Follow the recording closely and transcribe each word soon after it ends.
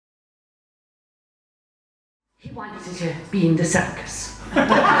He wanted to be in the circus.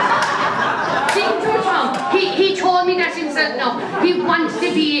 He told me that himself now. He wants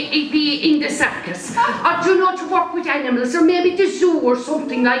to be in the circus. Or do not work with animals, or maybe the zoo or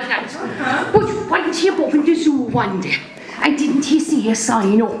something like that. But went he above in the zoo one day, and didn't he see a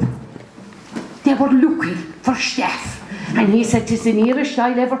sign up? They were looking for staff. And he said, "Is the nearest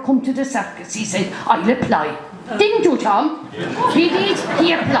I'll ever come to the circus?" He said, "I'll apply." Didn't you, Tom? He did.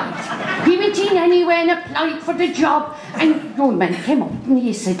 He applied. He went in anyway and applied for the job. And the old man came up and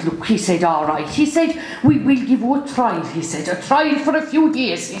he said, "Look," he said, "all right." He said, "We will give you a trial." He said, "A trial for a few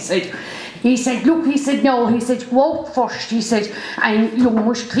days." He said, "Look," he said, "no." He said, "Go out first," he said, "and you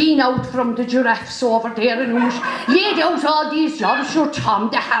must clean out from the giraffes over there, and you must lay out all these jobs." Sure, Tom,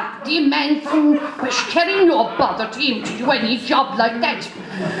 the hardy man from West Kerry, no bother to him to do any job like that.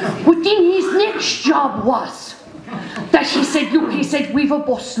 But then his next job was that he said, "Look," he said, "we've a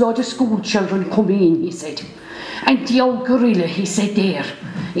busload of school children coming in," he said, "and the old gorilla," he said, "there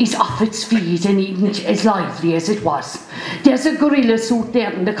is off its feet and eating it as lively as it was. There's a gorilla suit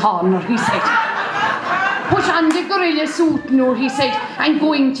there in the corner," he said. "Put on the gorilla suit now," he said, "and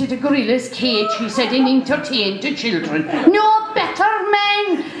go into the gorilla's cage," he said, "and entertain the children." No better, man.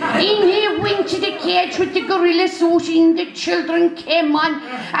 In he went to the cage with the gorilla suit in. The children came on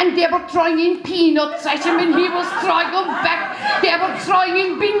and they were throwing peanuts at him and he was throwing them back. They were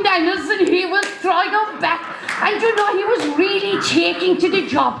throwing bananas and he was throwing them back. And you know, he was really taking to the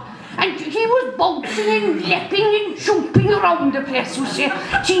job. And he was bouncing and leaping and jumping around the place, you see,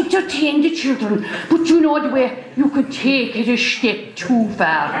 to entertain the children. But you know the way you could take it a step too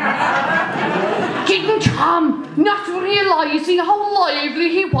far. Didn't Tom, not realising how lively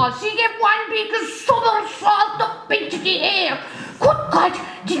he was, he gave one big somersault up into the air. Good God,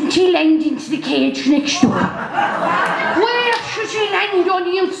 didn't he land into the cage next door? Where should he land on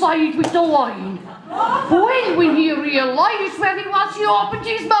the inside with the wine? Well, when he realised where he was, he opened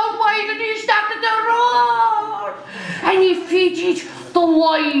his mouth wide and he started to roar. And he fidgeted the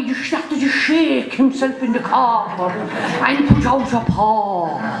wine, started to shake himself in the carpet and put out a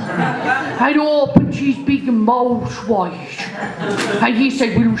paw and opened his big mouth wide. And he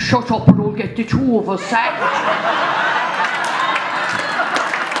said, "Will you shut up and I'll get the two of us sacked."